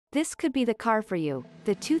This could be the car for you,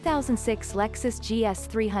 the 2006 Lexus GS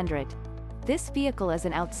 300. This vehicle is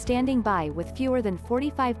an outstanding buy with fewer than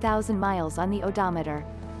 45,000 miles on the odometer.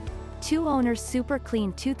 Two-owner super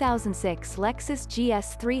clean 2006 Lexus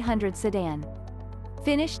GS 300 sedan.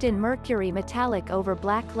 Finished in mercury metallic over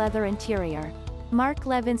black leather interior.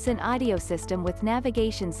 Mark-Levinson audio system with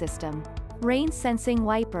navigation system. Rain-sensing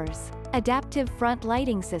wipers. Adaptive front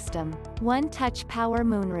lighting system. One-touch power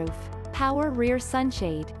moonroof. Power rear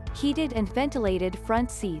sunshade. Heated and ventilated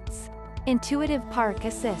front seats. Intuitive park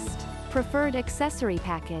assist. Preferred accessory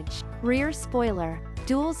package. Rear spoiler.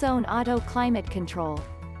 Dual-zone auto climate control.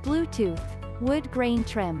 Bluetooth. Wood grain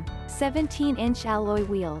trim. 17-inch alloy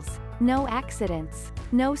wheels. No accidents.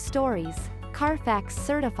 No stories. Carfax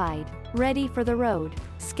certified. Ready for the road.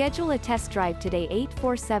 Schedule a test drive today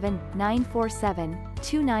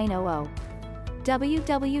 847-947-2900.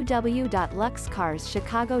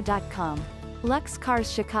 www.luxcarschicago.com. Lux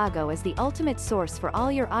Cars Chicago is the ultimate source for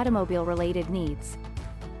all your automobile-related needs.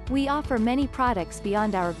 We offer many products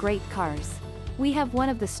beyond our great cars. We have one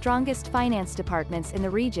of the strongest finance departments in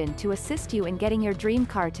the region to assist you in getting your dream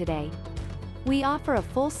car today. We offer a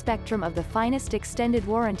full spectrum of the finest extended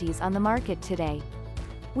warranties on the market today.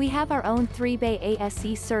 We have our own 3-bay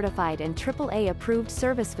ASE certified and AAA approved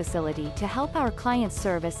service facility to help our clients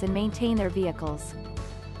service and maintain their vehicles.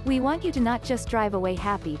 We want you to not just drive away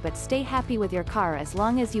happy but stay happy with your car as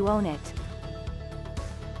long as you own it.